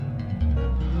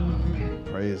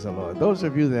Praise the Lord. Those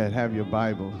of you that have your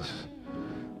Bibles,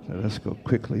 let's go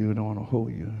quickly. We don't want to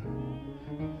hold you.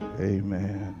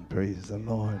 Amen. Praise the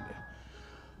Lord.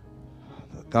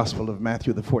 The Gospel of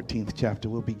Matthew, the 14th chapter.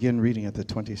 We'll begin reading at the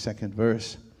 22nd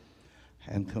verse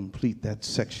and complete that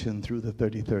section through the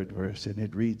 33rd verse. And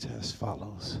it reads as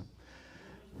follows.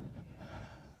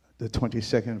 The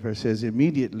 22nd verse says,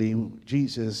 immediately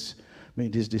Jesus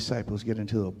made his disciples get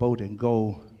into a boat and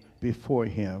go before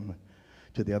him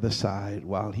to the other side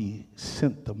while he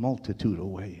sent the multitude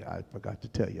away. I forgot to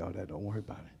tell y'all that. Don't worry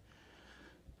about it.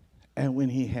 And when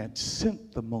he had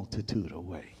sent the multitude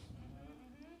away,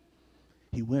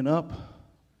 he went up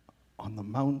on the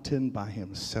mountain by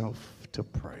himself to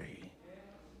pray.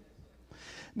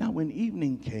 Now, when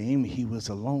evening came, he was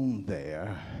alone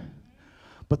there,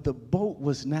 but the boat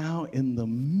was now in the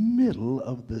middle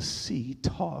of the sea,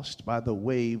 tossed by the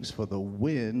waves, for the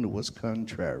wind was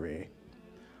contrary.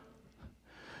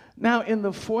 Now, in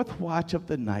the fourth watch of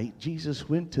the night, Jesus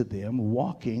went to them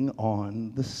walking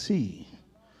on the sea.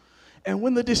 And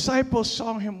when the disciples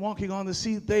saw him walking on the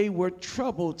sea, they were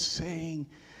troubled, saying,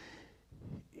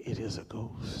 "It is a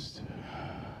ghost."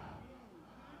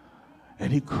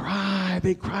 And they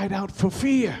cried out for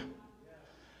fear.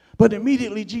 But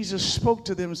immediately Jesus spoke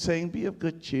to them, saying, "Be of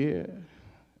good cheer.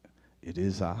 It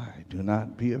is I. Do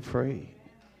not be afraid."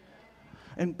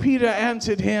 And Peter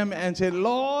answered him and said,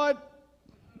 "Lord,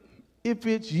 if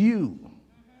it's you,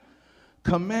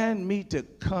 command me to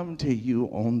come to you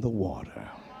on the water."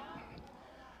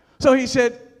 So he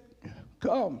said,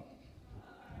 "Come."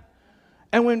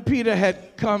 And when Peter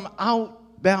had come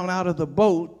down out of the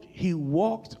boat, he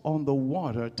walked on the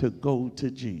water to go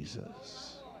to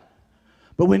Jesus.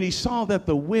 But when he saw that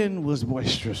the wind was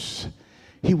boisterous,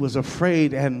 he was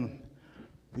afraid and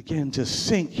began to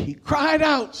sink. He cried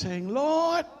out, saying,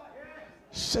 "Lord,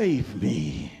 save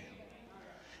me."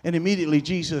 And immediately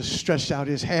Jesus stretched out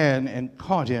his hand and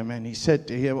caught him, and he said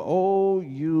to him, "Oh,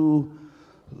 you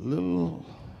little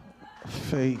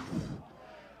faith,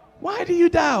 why do you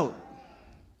doubt?"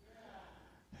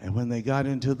 And when they got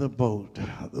into the boat,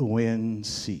 the wind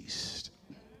ceased.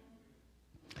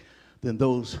 Then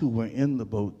those who were in the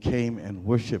boat came and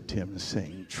worshiped him,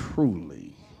 saying,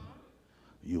 "Truly,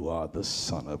 you are the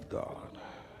Son of God."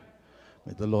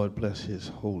 May the Lord bless his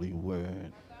holy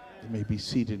word. You may be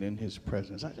seated in his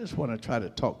presence. I just want to try to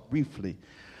talk briefly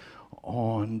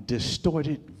on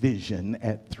distorted vision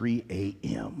at 3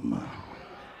 a.m.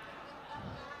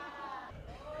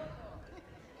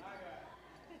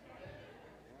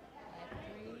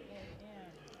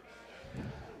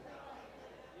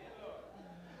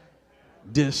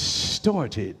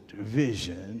 Distorted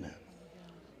vision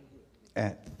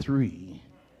at 3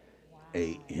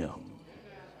 a.m.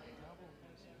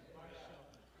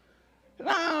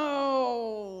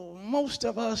 Now, most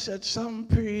of us at some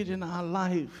period in our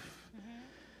life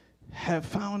have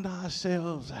found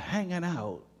ourselves hanging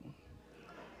out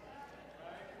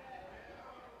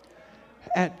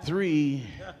at 3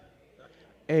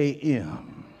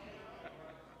 a.m.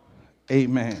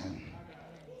 Amen.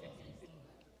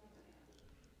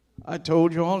 I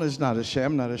told you all, it's not a shame,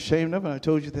 I'm not ashamed of it. I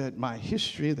told you that my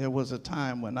history, there was a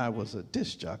time when I was a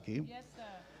disc jockey. Yes, sir.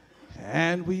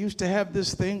 And we used to have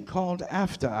this thing called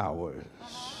after hours.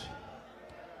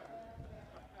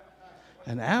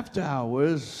 And after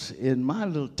hours in my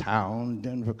little town,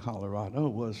 Denver, Colorado,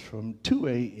 was from 2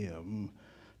 a.m.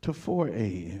 to 4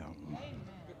 a.m.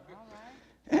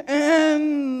 Right.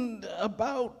 And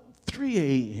about 3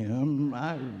 a.m.,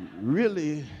 I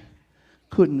really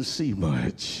couldn't see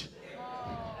much.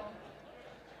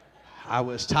 I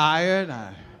was tired,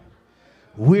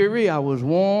 weary, I was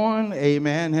worn,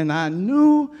 amen, and I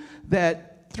knew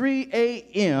that 3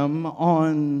 a.m.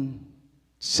 on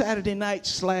Saturday night /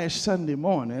 Sunday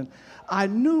morning, I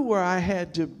knew where I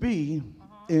had to be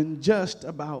in just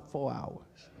about 4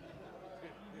 hours.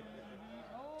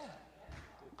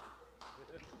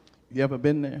 You ever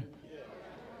been there?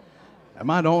 Am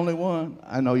I the only one?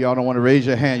 I know y'all don't want to raise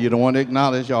your hand. You don't want to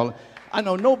acknowledge y'all. I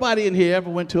know nobody in here ever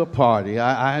went to a party.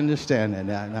 I understand that.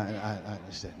 I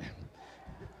understand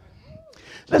that.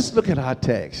 Let's look at our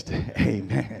text.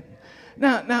 Amen.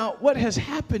 Now, what has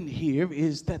happened here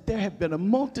is that there have been a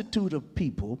multitude of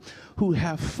people who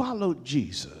have followed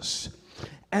Jesus,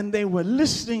 and they were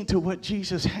listening to what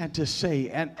Jesus had to say.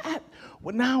 And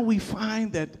now we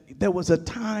find that there was a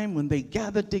time when they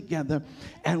gathered together,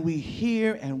 and we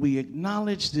hear and we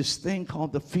acknowledge this thing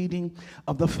called the feeding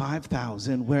of the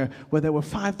 5,000, where there were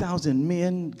 5,000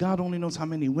 men. God only knows how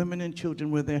many women and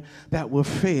children were there that were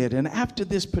fed. And after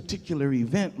this particular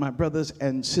event, my brothers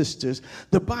and sisters,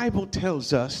 the Bible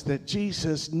tells us that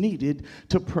Jesus needed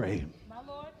to pray.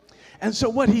 And so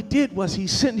what he did was he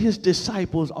sent his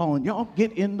disciples on, y'all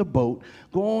get in the boat,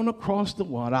 go on across the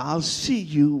water. I'll see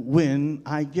you when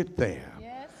I get there.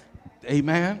 Yes.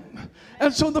 Amen.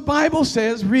 And so the Bible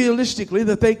says realistically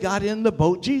that they got in the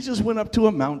boat. Jesus went up to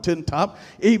a mountaintop,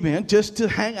 amen, just to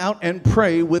hang out and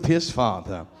pray with his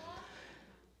Father.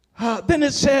 Then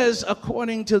it says,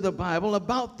 according to the Bible,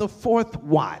 about the fourth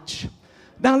watch.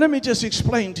 Now, let me just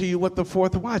explain to you what the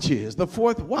fourth watch is. The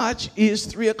fourth watch is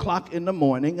 3 o'clock in the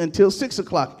morning until 6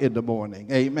 o'clock in the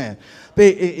morning. Amen.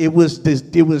 It was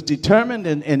determined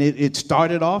and it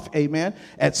started off, amen,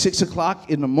 at 6 o'clock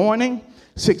in the morning.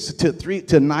 6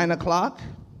 to 9 o'clock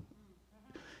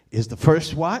is the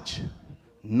first watch.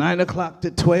 9 o'clock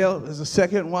to 12 is the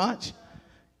second watch.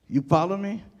 You follow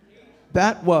me?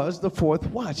 That was the fourth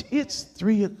watch. It's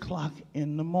 3 o'clock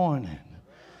in the morning.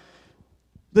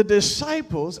 The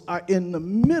disciples are in the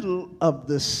middle of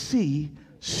the sea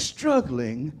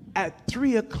struggling at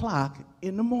 3 o'clock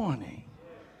in the morning.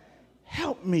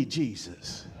 Help me,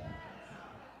 Jesus.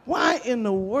 Why in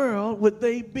the world would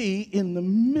they be in the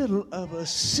middle of a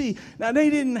sea? Now, they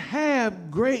didn't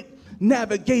have great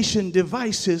navigation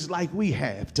devices like we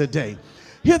have today.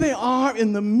 Here they are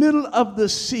in the middle of the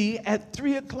sea at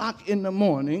 3 o'clock in the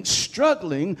morning,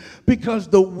 struggling because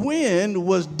the wind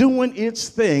was doing its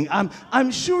thing. I'm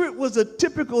sure it was a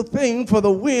typical thing for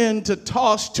the wind to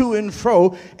toss to and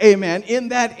fro, amen, in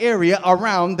that area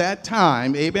around that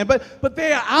time, amen. But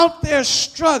they are out there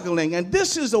struggling, and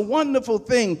this is a wonderful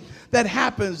thing that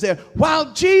happens there.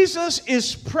 While Jesus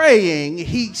is praying,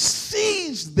 he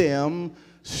sees them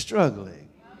struggling.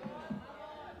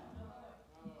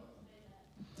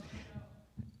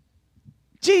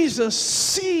 Jesus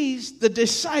sees the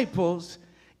disciples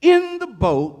in the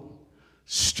boat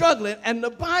struggling, and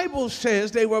the Bible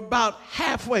says they were about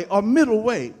halfway or middle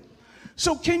way.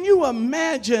 So can you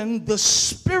imagine the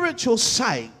spiritual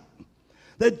sight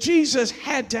that Jesus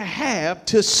had to have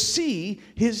to see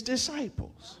his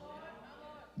disciples?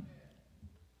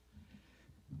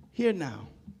 Here now,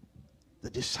 the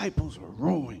disciples are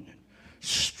rowing and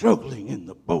struggling in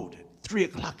the boat at 3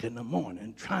 o'clock in the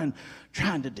morning, trying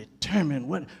to determine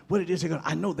what it is they're going to.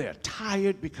 I know they're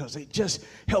tired because they just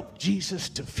helped Jesus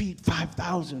to feed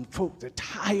 5,000 folk. They're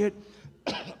tired.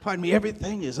 Pardon me,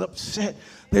 everything is upset.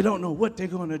 They don't know what they're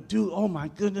going to do. Oh my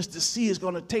goodness, the sea is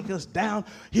going to take us down.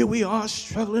 Here we are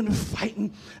struggling and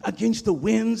fighting against the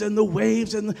winds and the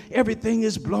waves, and everything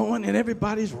is blowing and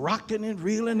everybody's rocking and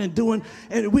reeling and doing,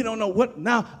 and we don't know what.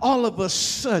 Now, all of a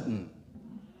sudden,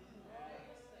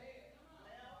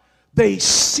 they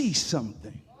see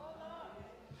something.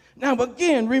 Now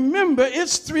again, remember,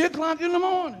 it's 3 o'clock in the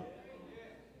morning.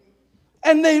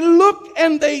 And they look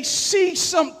and they see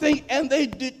something and they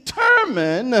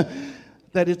determine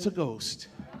that it's a ghost.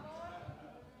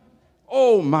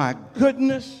 Oh my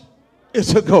goodness,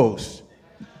 it's a ghost.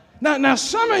 Now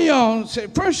some of y'all say,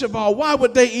 first of all, why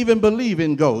would they even believe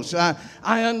in ghosts? I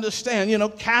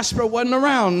understand, Casper wasn't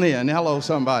around then. Hello,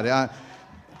 somebody.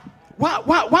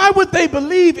 Why would they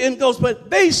believe in ghosts?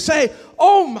 But they say,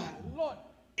 oh my Lord,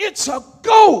 it's a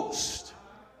ghost.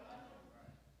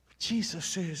 Jesus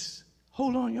says,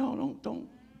 hold on, y'all, don't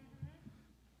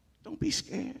be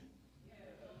scared.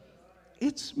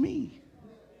 It's me.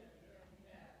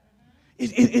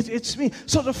 It's me.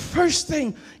 So the first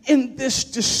thing in this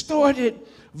distorted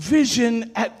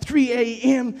vision at 3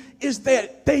 a.m. is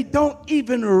that they don't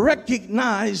even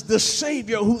recognize the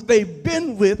Savior who they've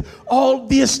been with all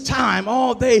this time,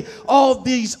 all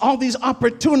these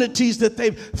opportunities that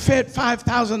they've fed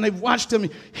 5,000, they've watched them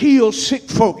heal sick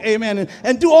folk, amen,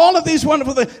 and do all of these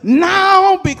wonderful things.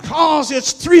 Now, because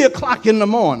it's 3 o'clock in the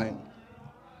morning,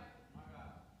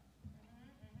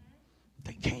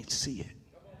 they can't see it.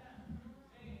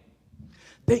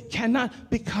 They cannot,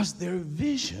 because their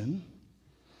vision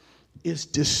is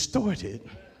distorted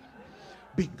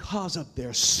because of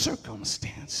their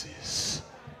circumstances.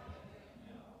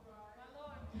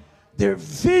 Their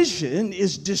vision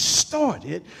is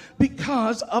distorted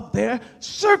because of their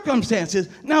circumstances.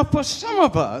 Now, for some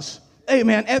of us,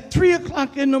 amen, at 3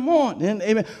 o'clock in the morning,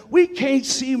 amen, we can't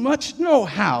see much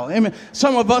know-how. Amen.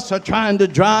 Some of us are trying to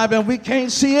drive and we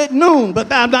can't see at noon,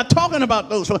 but I'm not talking about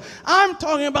those. I'm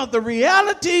talking about the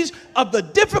realities of the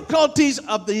difficulties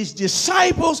of these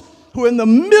disciples who are in the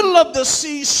middle of the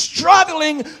sea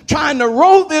struggling, trying to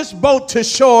row this boat to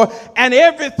shore, and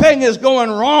everything is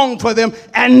going wrong for them,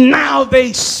 and now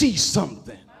they see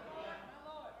something.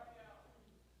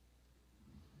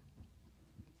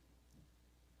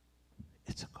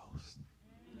 It's a ghost.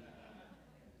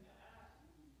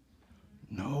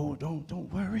 No,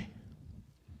 don't worry.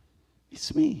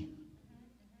 It's me.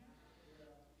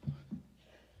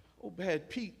 bad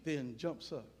Pete then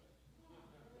jumps up.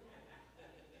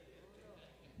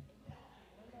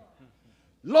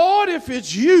 Lord, if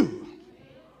it's you,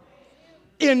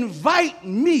 invite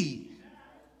me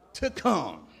to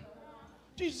come.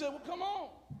 Jesus said, well, come on.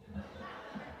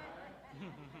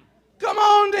 Come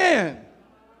on then.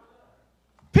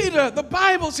 Peter, the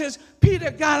Bible says, Peter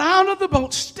got out of the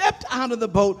boat, stepped out of the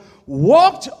boat,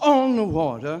 walked on the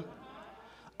water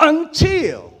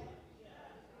until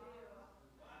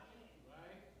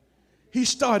he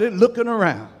started looking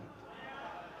around.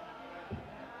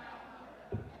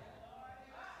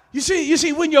 You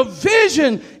see, when your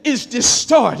vision is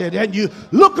distorted and you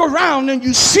look around and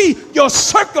you see your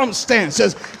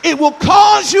circumstances, it will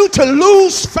cause you to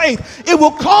lose faith. It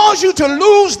will cause you to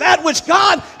lose that which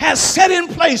God has set in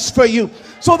place for you.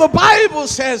 So the Bible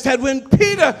says that when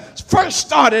Peter first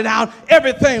started out,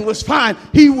 everything was fine.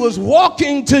 He was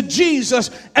walking to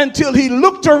Jesus until he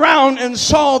looked around and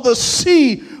saw the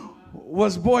sea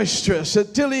was boisterous,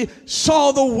 until he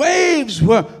saw the waves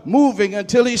were moving,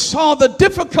 until he saw the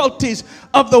difficulties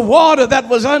of the water that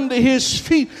was under his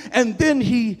feet, and then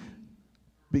he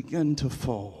began to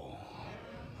fall.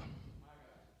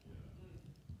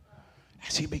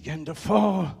 As he began to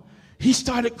fall, he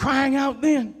started crying out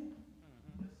then,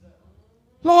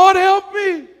 Lord, help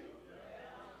me,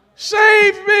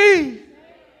 save me.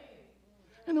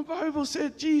 And the Bible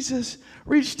said Jesus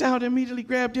reached out, immediately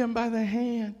grabbed him by the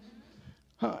hand.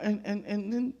 And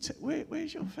then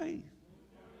where's your faith?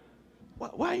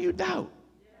 Why you doubt?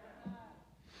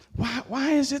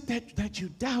 Why is it that you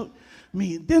doubt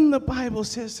me? Then the Bible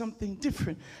says something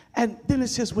different. And then it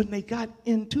says when they got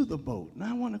into the boat.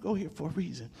 Now I want to go here for a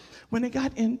reason. When they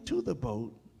got into the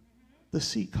boat, the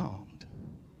sea calmed.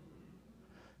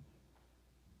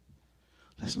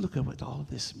 Let's look at what all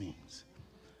this means.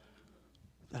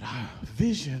 That our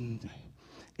vision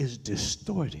is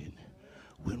distorted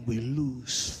when we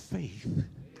lose faith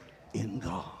in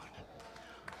God.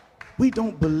 We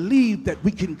don't believe that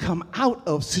we can come out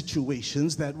of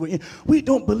situations that we're in. We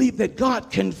don't believe that God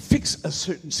can fix a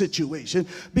certain situation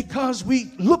because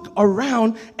we look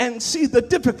around and see the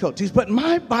difficulties. But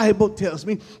my Bible tells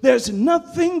me there's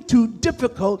nothing too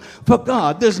difficult for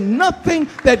God. There's nothing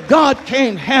that God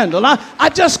can't handle. I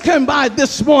just came by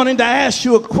this morning to ask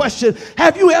you a question.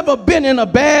 Have you ever been in a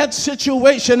bad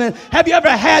situation, and have you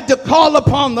ever had to call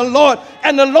upon the Lord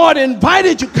and the Lord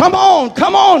invited you? Come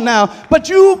on now. But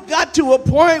you got to a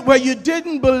point where you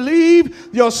didn't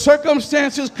believe your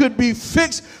circumstances could be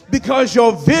fixed because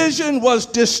your vision was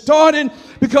distorted,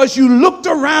 because you looked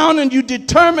around and you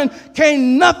determined, can't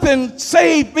nothing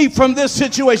save me from this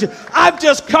situation. I've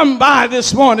just come by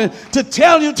this morning to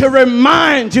tell you, to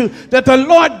remind you that the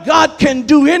Lord God can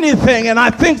do anything. And I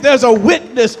think there's a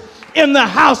witness in the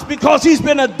house, because he's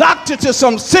been a doctor to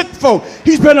some sick folk.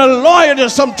 He's been a lawyer to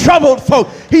some troubled folk.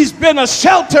 He's been a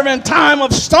shelter in time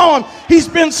of storm. He's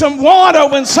been some water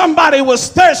when somebody was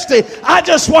thirsty. I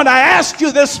just want to ask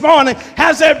you this morning,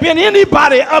 has there been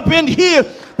anybody up in here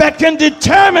that can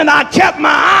determine I kept my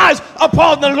eyes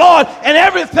upon the Lord and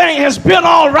everything has been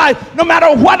all right, no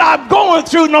matter what I'm going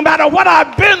through, no matter what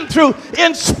I've been through?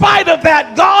 In spite of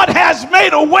that, God has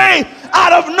made a way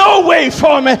out of no way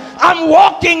for me. I'm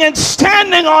walking and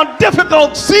standing on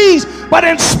difficult seas, but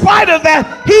in spite of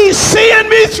that, he's seeing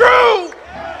me through.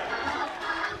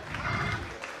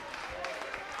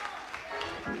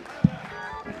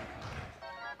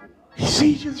 He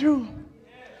sees you through.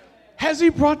 Has he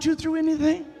brought you through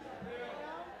anything?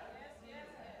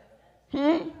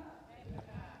 Come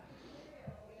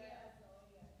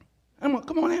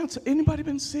on, answer. Anybody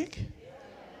been sick?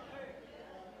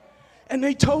 And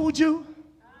they told you,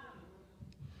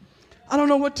 I don't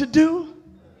know what to do.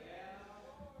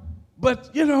 But,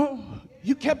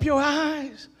 you kept your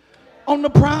eyes on the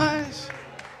prize.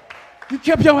 You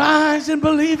kept your eyes in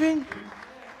believing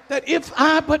that if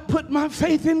I but put my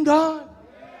faith in God,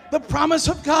 the promise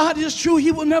of God is true.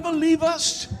 He will never leave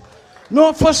us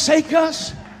nor forsake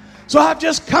us. So I've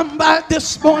just come by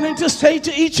this morning to say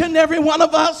to each and every one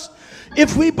of us,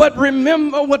 if we but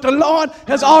remember what the Lord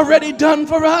has already done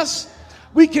for us,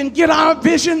 we can get our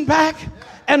vision back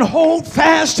and hold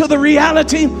fast to the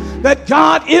reality that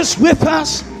God is with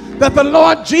us, that the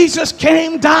Lord Jesus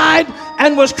came, died,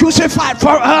 and was crucified for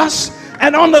us.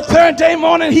 And on the third day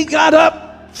morning, he got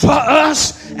up for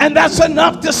us. And that's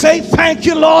enough to say, thank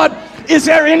you, Lord. Is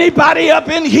there anybody up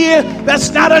in here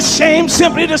that's not ashamed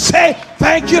simply to say,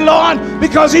 thank you, Lord,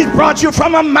 because he's brought you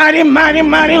from a mighty, mighty,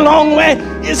 mighty long way?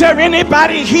 Is there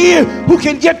anybody here who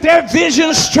can get their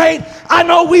vision straight? I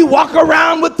know we walk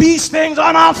around with these things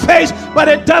on our face, but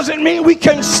it doesn't mean we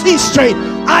can see straight.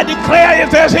 I declare,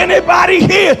 if there's anybody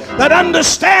here that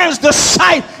understands the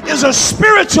sight is a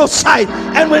spiritual sight,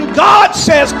 and when God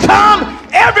says come,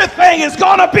 everything is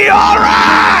going to be all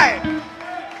right.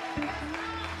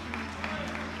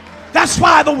 That's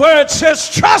why the word says,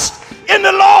 trust in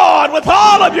the Lord with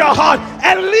all of your heart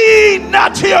and lean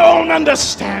not to your own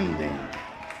understanding.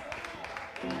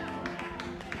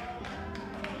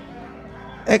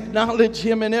 Acknowledge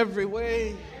him in every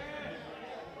way.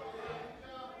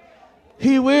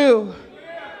 He will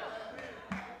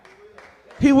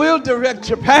direct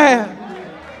your path.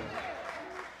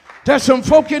 There's some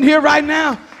folk in here right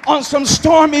now on some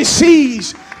stormy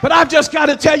seas, but I've just got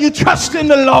to tell you, trust in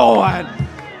the Lord.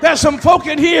 There's some folk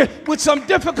in here with some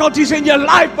difficulties in your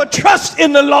life, but trust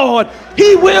in the Lord.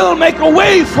 He will make a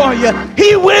way for you.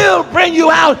 He will bring you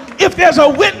out. If there's a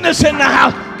witness in the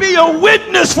house, be a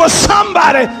witness for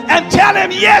somebody and tell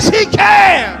him, yes, he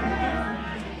can.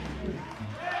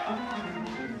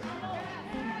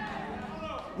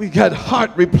 We got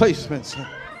heart replacements,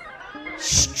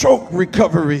 stroke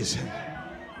recoveries,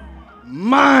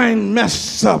 mind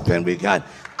messed up, and we got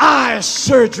eye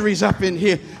surgeries up in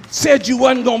here. Said you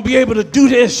wasn't going to be able to do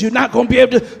this, you're not going to be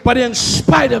able to, but in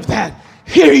spite of that,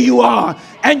 here you are.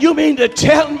 And you mean to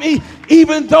tell me,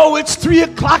 even though it's 3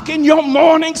 o'clock in your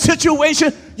morning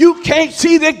situation, you can't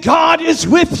see that God is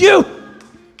with you?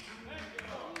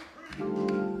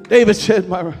 David said,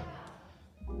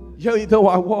 yea, though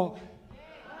I walk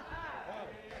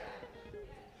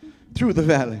through the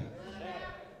valley,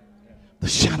 the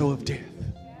shadow of death,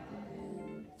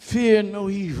 fear no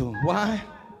evil. Why?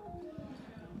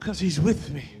 Because he's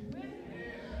with me.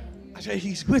 I say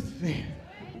he's with me.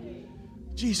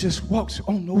 Jesus walks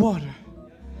on the water.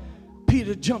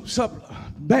 Peter jumps up,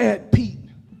 bad Pete.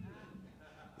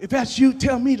 If that's you,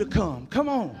 tell me to come. Come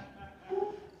on.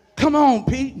 Come on,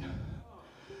 Pete.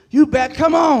 You back,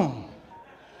 come on.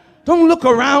 Don't look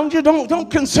around you. Don't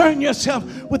concern yourself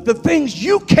with the things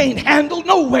you can't handle.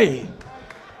 No way.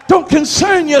 Don't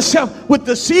concern yourself with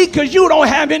the sea, because you don't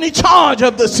have any charge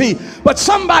of the sea. But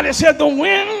somebody said the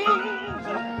wind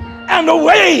and the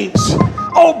waves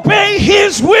obey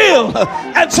his will.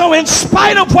 And so in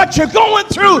spite of what you're going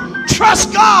through,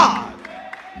 trust God.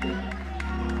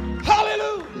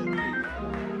 Hallelujah.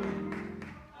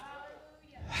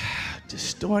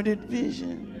 Distorted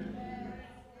vision.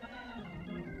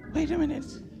 Wait a minute.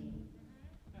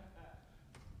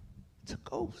 It's a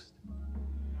ghost.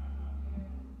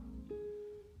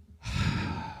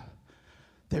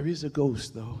 There is a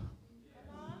ghost, though,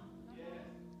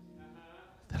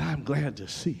 that I'm glad to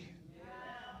see.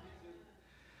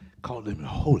 Call him the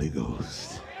Holy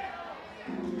Ghost.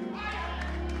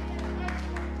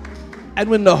 And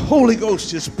when the Holy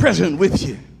Ghost is present with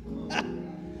you,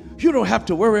 you don't have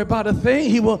to worry about a thing.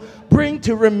 He will bring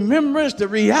to remembrance the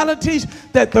realities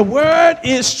that the word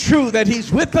is true, that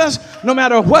he's with us no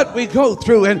matter what we go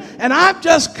through. And I've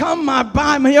just come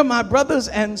by here, my brothers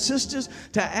and sisters,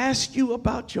 to ask you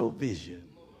about your vision.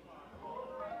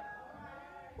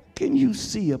 What can you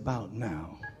see about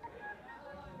now?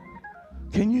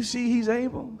 Can you see he's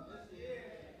able?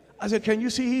 I said, can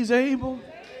you see he's able?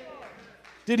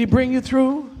 Did he bring you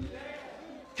through?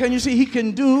 Can you see he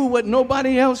can do what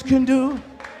nobody else can do?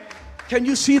 Can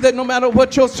you see that no matter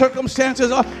what your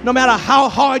circumstances are, no matter how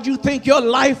hard you think your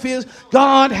life is,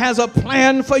 God has a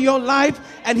plan for your life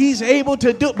and he's able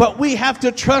to do it. But we have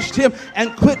to trust him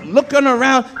and quit looking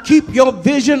around. Keep your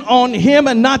vision on him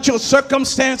and not your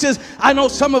circumstances. I know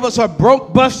some of us are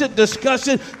broke, busted,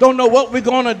 disgusted, don't know what we're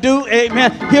going to do.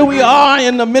 Amen. Here we are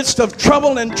in the midst of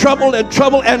trouble and trouble and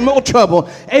trouble and more trouble.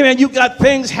 Amen. You got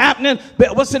things happening.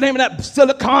 What's the name of that?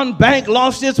 Silicon Bank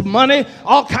lost its money,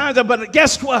 all kinds of, but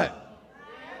guess what?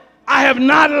 I have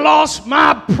not lost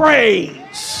my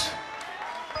praise,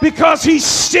 because he's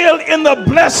still in the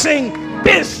blessing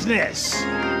business.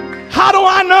 How do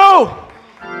I know?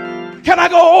 Can I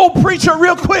go old preacher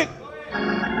real quick?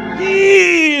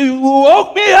 He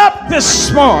woke me up this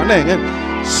morning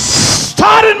and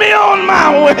started me on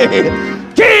my way.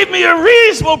 Gave me a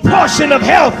reasonable portion of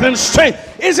health and strength.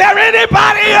 Is there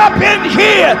anybody up in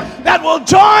here that will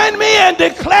join me and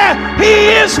declare he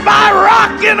is my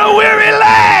rock in a weary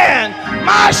land,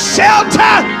 my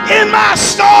shelter in my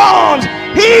storms?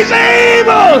 He's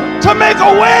able to make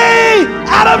a way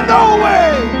out of no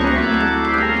way.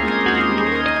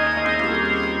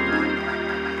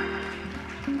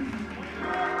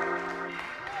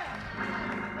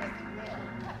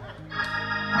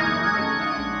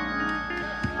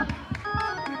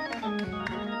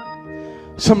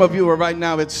 Some of you are right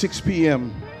now at 6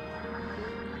 p.m.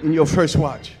 in your first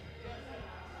watch.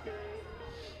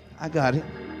 I got it.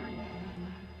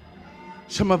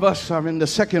 Some of us are in the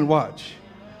second watch,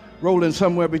 rolling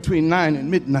somewhere between 9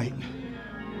 and midnight.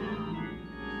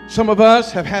 Some of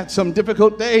us have had some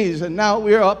difficult days, and now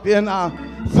we're up in our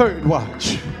third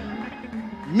watch.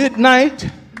 Midnight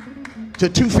to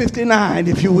 2:59,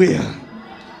 if you will.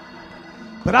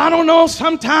 But I don't know,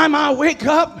 sometime I wake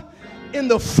up in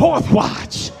the fourth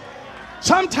watch.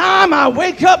 Sometime I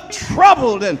wake up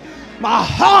troubled, and my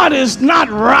heart is not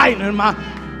right, and my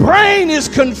brain is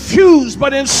confused.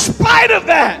 But in spite of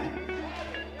that,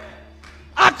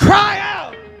 I cry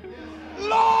out,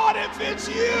 Lord, if it's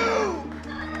you,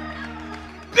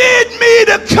 bid me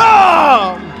to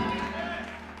come.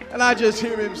 And I just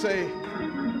hear him say,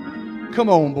 come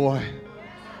on, boy.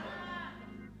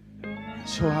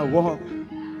 So I walk.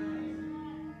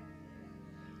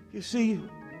 You see,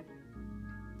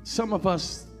 some of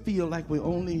us feel like we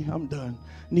only,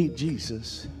 need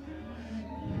Jesus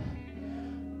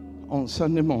on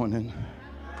Sunday morning.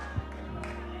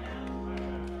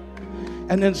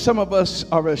 And then some of us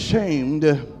are ashamed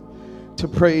to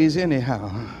praise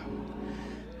anyhow.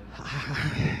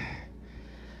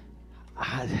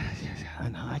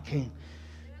 I can't.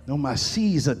 No, my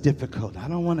C's are difficult. I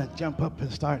don't want to jump up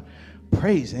and start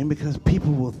praising because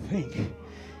people will think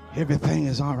everything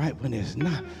is all right when it's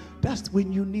not. That's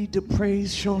when you need to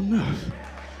praise, sure enough.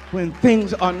 When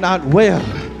things are not well,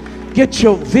 get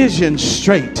your vision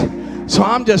straight. So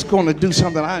I'm just going to do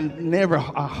something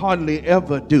I hardly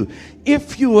ever do.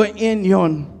 If you are in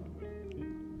your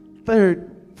third,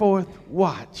 fourth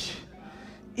watch,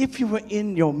 if you were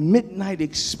in your midnight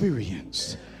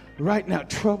experience, right now,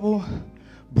 trouble,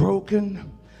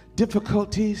 broken,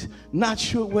 difficulties, not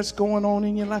sure what's going on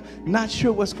in your life, not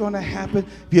sure what's going to happen,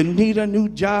 if you need a new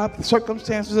job,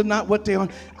 circumstances are not what they are,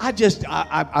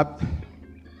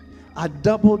 I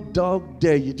double dog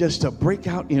dare you just to break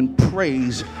out in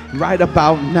praise right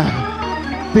about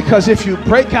now. Because if you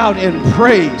break out in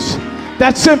praise,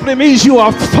 that simply means you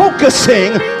are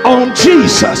focusing on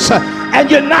Jesus. And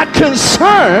you're not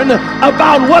concerned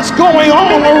about what's going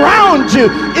on around you.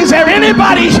 Is there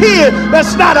anybody here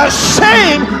that's not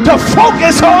ashamed to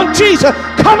focus on Jesus?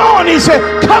 Come on, he said.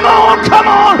 Come on, come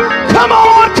on, come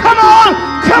on, come on,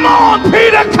 come on,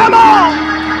 Peter, come on.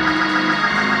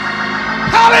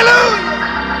 Hallelujah.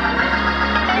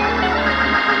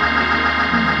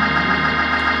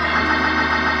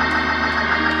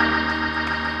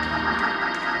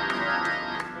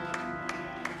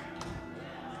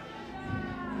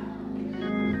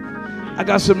 I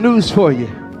got some news for you.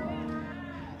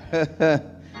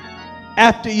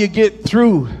 After you get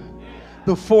through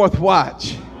the fourth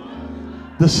watch,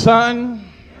 the sun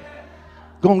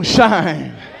gonna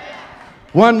shine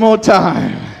one more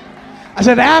time. I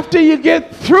said, after you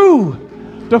get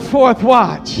through the fourth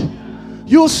watch,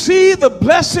 you'll see the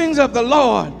blessings of the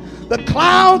Lord. The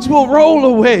clouds will roll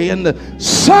away and the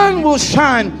sun will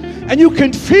shine, and you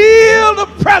can feel the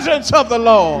presence of the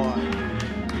Lord.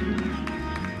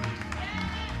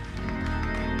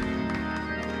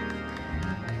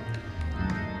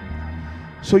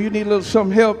 So you need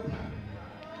some help.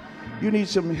 You need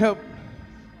some help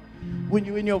when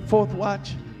you're in your fourth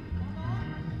watch.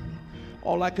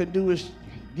 All I can do is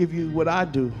give you what I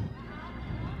do.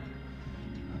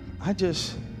 I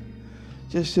just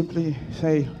simply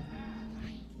say,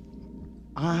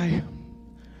 I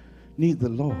need the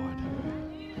Lord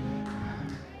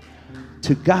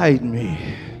to guide me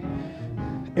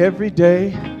every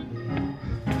day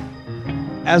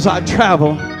as I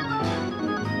travel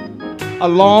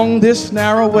along this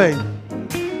narrow way.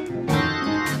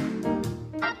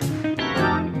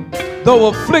 Though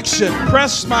affliction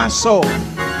press my soul,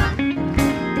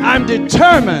 I'm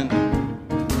determined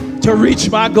to reach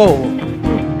my goal.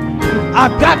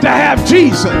 I've got to have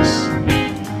Jesus,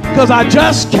 because I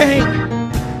just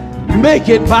can't make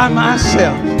it by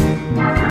myself.